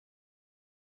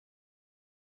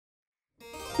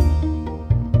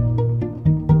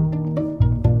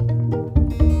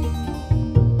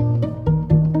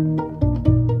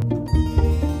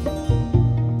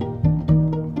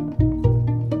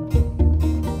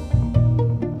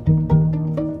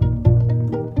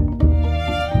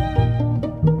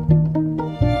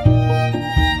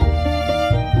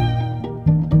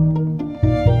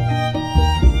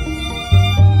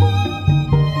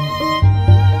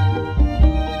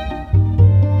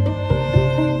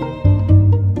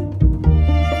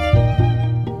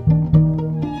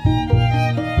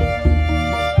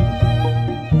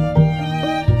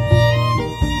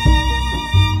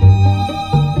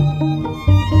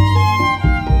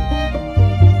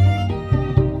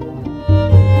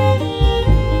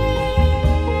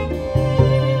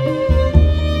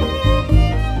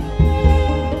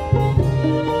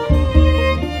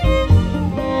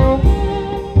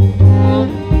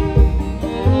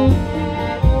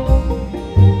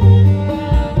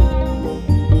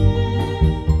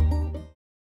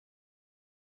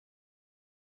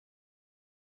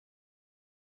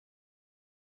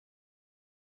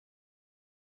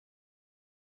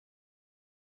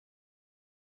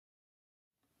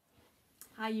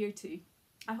Hi Year 2.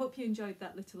 I hope you enjoyed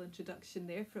that little introduction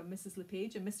there from Mrs.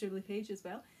 LePage and Mr. LePage as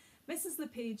well. Mrs.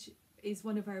 LePage is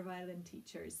one of our violin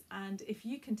teachers, and if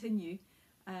you continue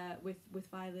with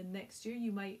violin next year,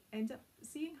 you might end up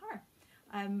seeing her.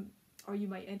 Or you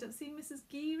might end up seeing Mrs.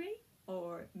 Geary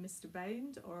or Mr.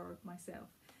 Bound or myself.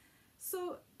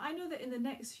 So I know that in the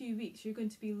next few weeks you're going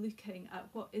to be looking at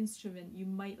what instrument you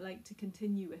might like to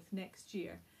continue with next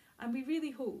year, and we really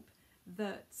hope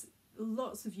that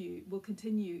lots of you will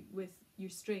continue with your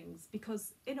strings,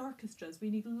 because in orchestras we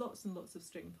need lots and lots of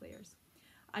string players,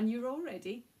 and you're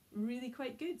already really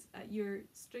quite good at your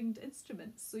stringed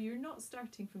instruments, so you're not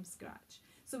starting from scratch.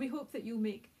 So we hope that you'll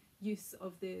make use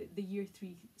of the Year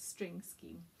 3 string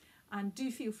scheme, and do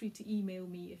feel free to email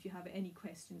me if you have any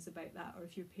questions about that, or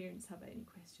if your parents have any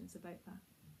questions about that.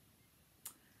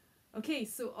 Okay,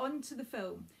 so on to the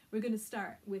film. We're going to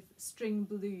start with String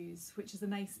Blues, which is a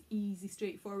nice, easy,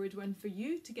 straightforward one for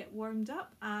you to get warmed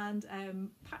up, and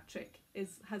Patrick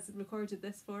has recorded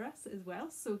this for us as well.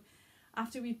 So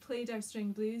after we've played our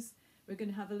String Blues, we're going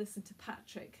to have a listen to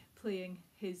Patrick playing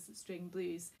his String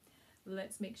Blues.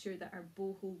 Let's make sure that our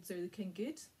bow holds are looking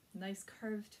good. Nice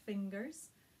curved fingers.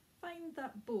 Find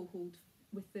that bow hold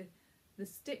with the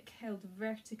stick held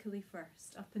vertically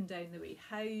first, up and down the way.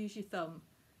 How's your thumb?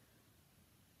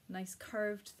 Nice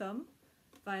curved thumb.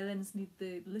 Violins need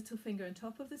the little finger on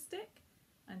top of the stick,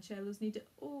 and cellos need it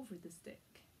over the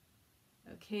stick.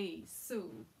 Okay,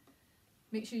 so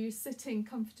make sure you're sitting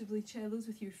comfortably, cellos,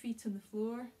 with your feet on the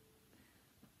floor.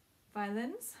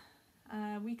 Violins,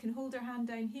 we can hold our hand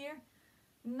down here.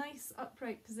 Nice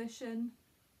upright position.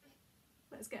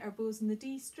 Let's get our bows on the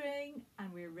D string,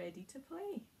 and we're ready to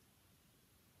play.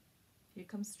 Here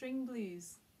comes String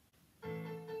Blues.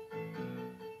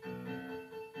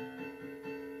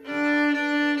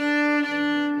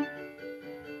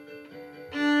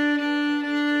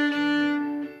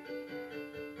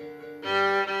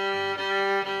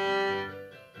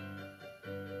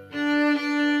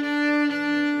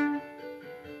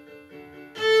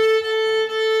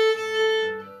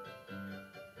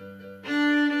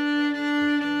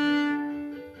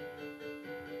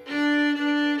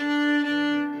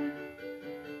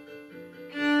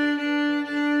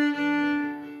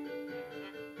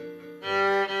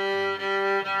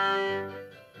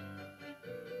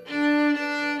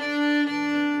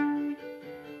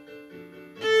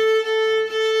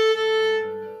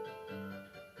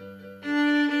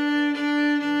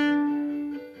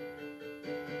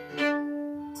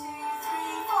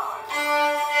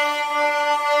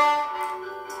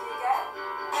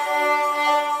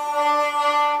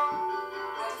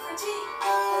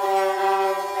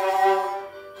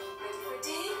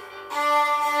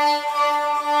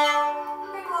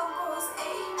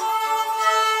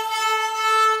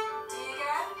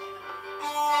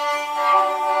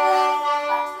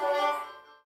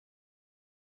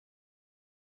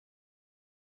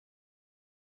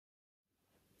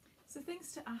 So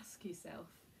things to ask yourself.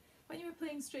 When you were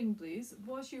playing String Blues,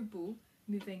 was your bow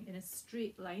moving in a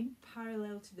straight line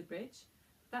parallel to the bridge?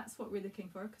 That's what we're looking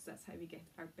for, because that's how we get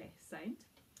our best sound.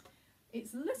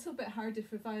 It's a little bit harder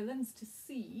for violins to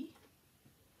see,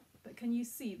 but can you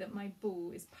see that my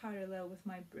bow is parallel with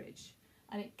my bridge?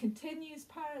 And it continues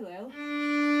parallel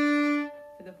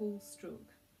for the whole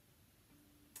stroke.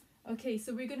 Okay,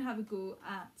 so we're going to have a go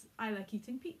at I Like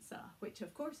Eating Pizza, which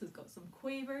of course has got some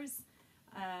quavers,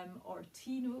 or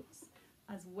T notes,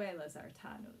 as well as our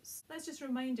ta notes. Let's just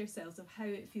remind ourselves of how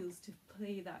it feels to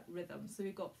play that rhythm. So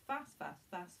we've got fast, fast,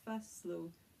 fast, fast,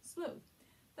 slow, slow.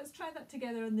 Let's try that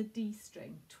together on the D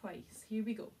string twice. Here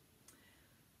we go.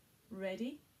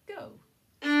 Ready, go.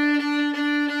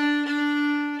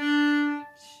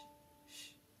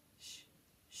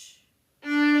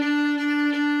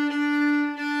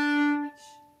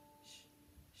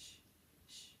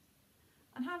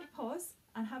 And have a pause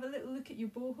and have a little look at your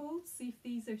bow holds, see if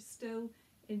these are still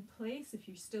in place, if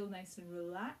you're still nice and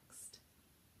relaxed.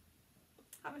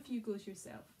 Have a few goes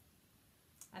yourself,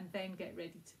 and then get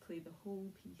ready to play the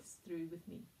whole piece through with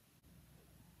me.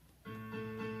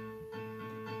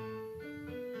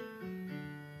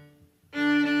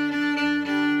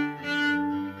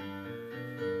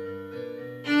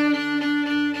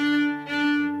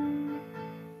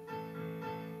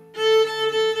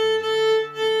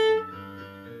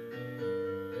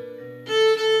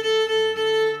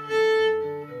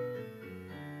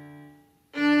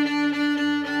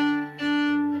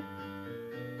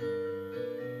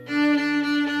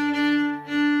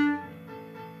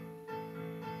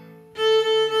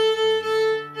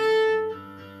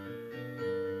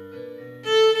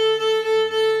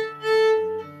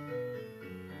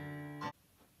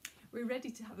 we're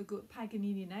ready to have a go at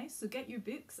Paganini now, so get your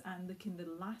books and look in the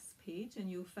last page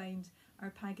and you'll find our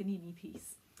Paganini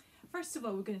piece. First of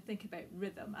all, we're going to think about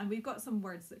rhythm, and we've got some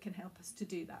words that can help us to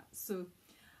do that. So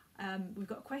we've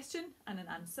got a question and an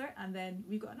answer, and then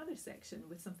we've got another section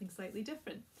with something slightly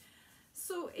different.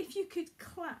 So if you could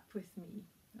clap with me,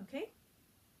 okay?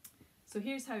 So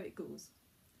here's how it goes.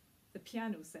 The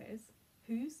piano says,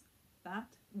 who's that?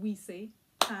 We say,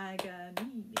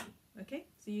 Paganini. Okay,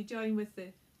 so you join with the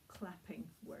clapping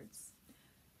words.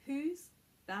 Who's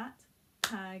that?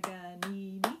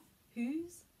 Paganini.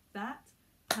 Who's that?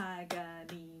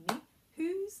 Paganini.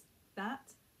 Who's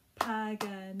that?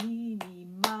 Paganini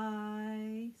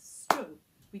maestro.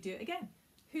 We do it again.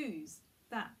 Who's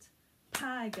that?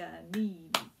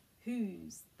 Paganini.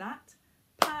 Who's that?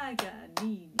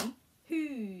 Paganini.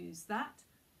 Who's that?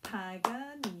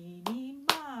 Paganini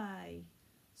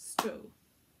maestro.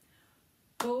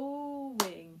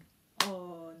 Going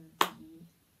on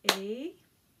the A,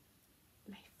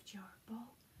 lift your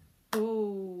bow.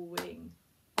 Going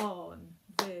on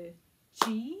the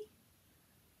G,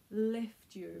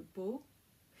 lift your bow.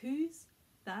 Who's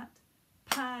that?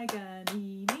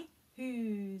 Paganini.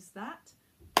 Who's that?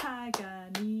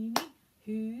 Paganini.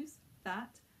 Who's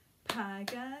that?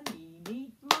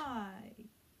 Paganini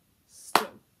maestro.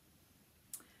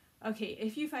 Okay,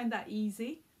 if you find that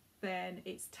easy, then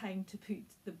it's time to put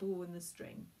the bow on the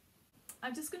string.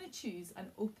 I'm just going to choose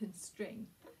an open string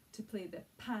to play the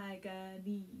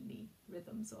Paganini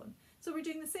rhythms on. So we're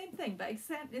doing the same thing, but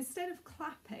except instead of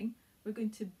clapping, we're going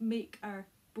to make our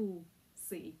bow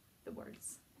say the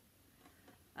words.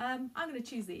 I'm going to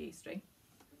choose the A string.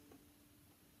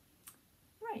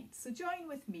 Right, so join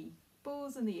with me.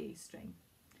 Bows on the A string.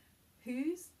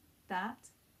 Who's that?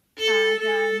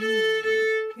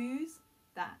 Paganini. Who's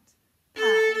that?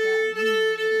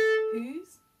 Paganini.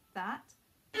 Who's that?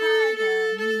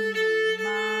 Paganini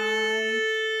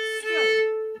maestro.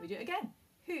 We do it again.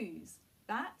 Who's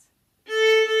that?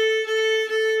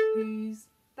 Who's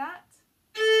that?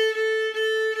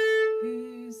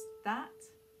 Who's that?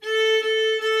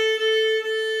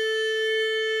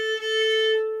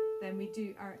 Then we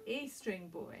do our A string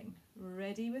bowing.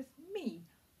 Ready with me.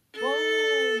 Bowing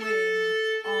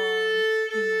on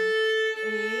the A.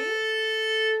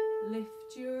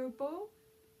 Lift your bow.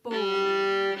 Bowing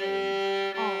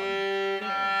on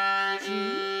the G.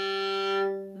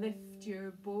 Lift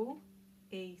your bow.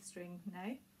 A string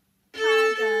now.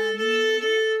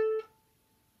 Paganini.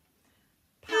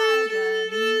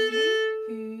 Paganini.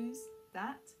 Who's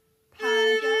that?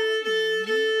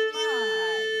 Paganini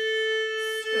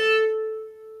maestro.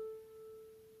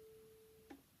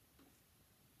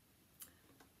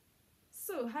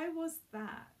 So how was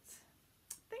that?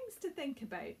 Things to think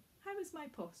about. How was my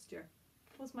posture?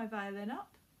 Was my violin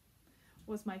up?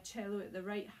 Was my cello at the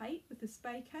right height with the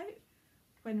spike out?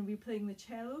 When we're playing the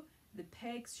cello, the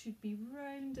pegs should be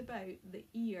round about the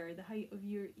ear, the height of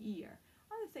your ear.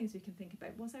 Other things we can think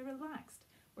about. Was I relaxed?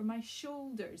 Were my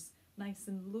shoulders nice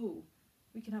and low?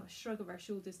 We can have a shrug of our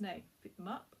shoulders now. Put them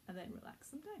up and then relax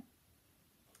them down.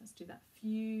 Let's do that a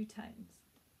few times.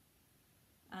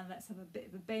 And let's have a bit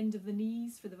of a bend of the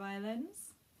knees for the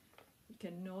violins. We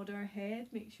can nod our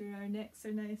head, make sure our necks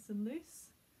are nice and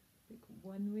loose. Look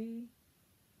one way,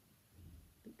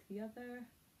 look the other,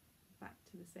 back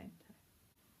to the centre.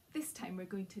 This time we're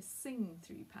going to sing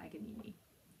through Paganini.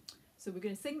 So we're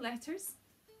going to sing letters.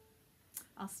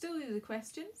 I'll still do the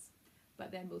questions,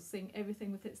 but then we'll sing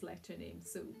everything with its letter name.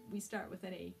 So we start with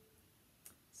an A.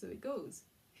 So it goes,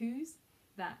 who's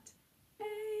that? A, A,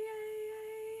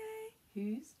 A, A.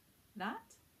 Who's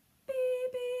that? B,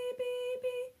 B, B, B.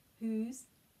 Who's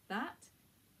that?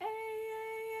 A, A, A,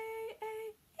 A,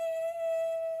 E,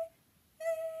 E.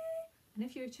 And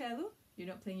if you're a cello, you're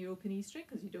not playing your open E string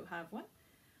because you don't have one.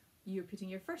 You're putting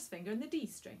your first finger on the D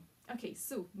string. Okay,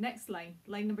 so next line,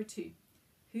 line number 2.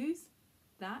 Who's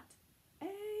that? A, A, A,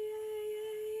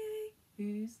 A.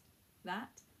 Who's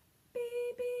that? B,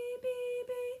 B, B,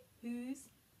 B. Who's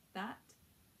that?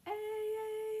 A, A, A,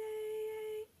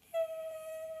 A, E,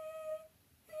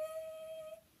 E.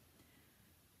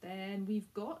 Then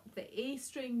we've got the A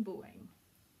string bowing.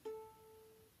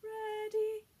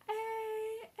 Ready? A,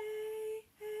 A,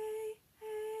 A, A,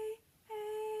 A.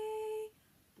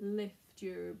 Lift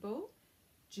your bow.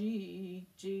 G,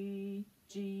 G,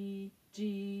 G,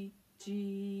 G,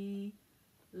 G.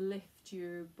 Lift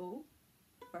your bow.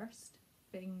 First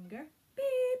finger. B,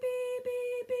 B, B,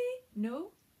 B.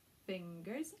 No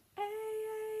fingers. A, A, A,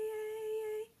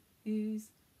 A.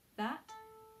 Who's that?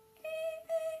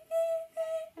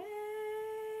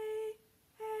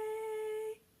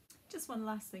 Just one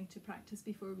last thing to practice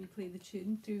before we play the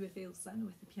tune through with Ailsa and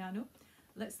with the piano.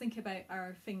 Let's think about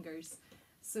our fingers.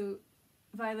 So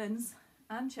violins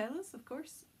and cellos, of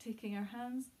course, taking our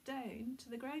hands down to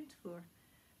the ground floor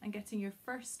and getting your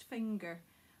first finger.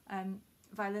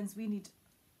 Violins, we need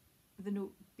the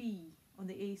note B on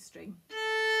the A string.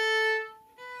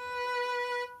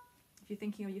 If you're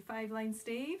thinking of your 5-line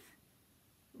stave,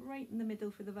 right in the middle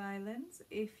for the violins.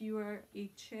 If you are a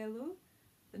cello,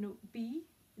 the note B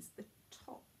is the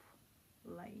top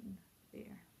line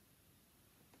there.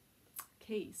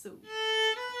 Okay, so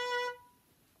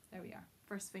there we are,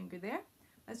 first finger there.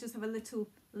 Let's just have a little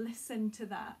listen to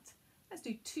that. Let's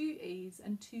do 2 A's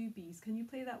and 2 B's. Can you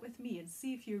play that with me and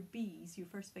see if your B's, your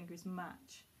first fingers,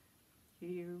 match?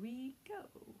 Here we go.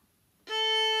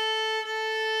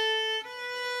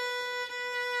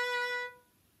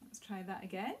 Let's try that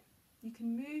again. You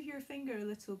can move your finger a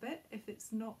little bit if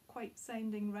it's not quite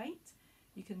sounding right.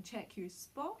 You can check your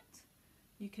spot.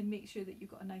 You can make sure that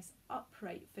you've got a nice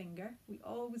upright finger. We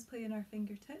always play in our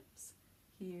fingertips.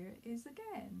 Here is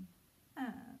again.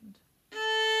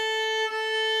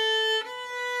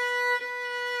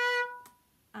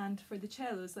 And for the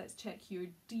cellos, let's check your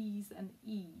D's and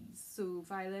E's. So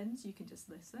violins, you can just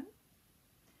listen.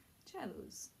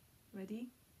 Cellos, ready,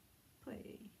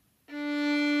 play.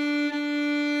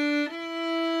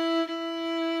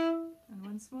 And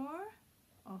once more,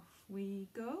 off we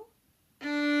go.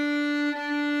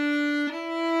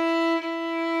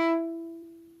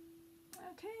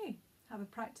 Okay, have a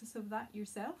practice of that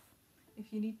yourself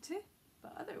if you need to,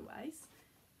 but otherwise,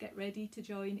 get ready to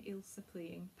join Ailsa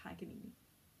playing Paganini.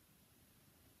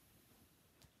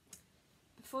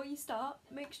 Before you start,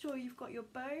 make sure you've got your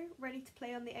bow ready to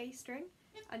play on the A string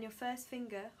and your first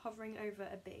finger hovering over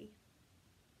a B.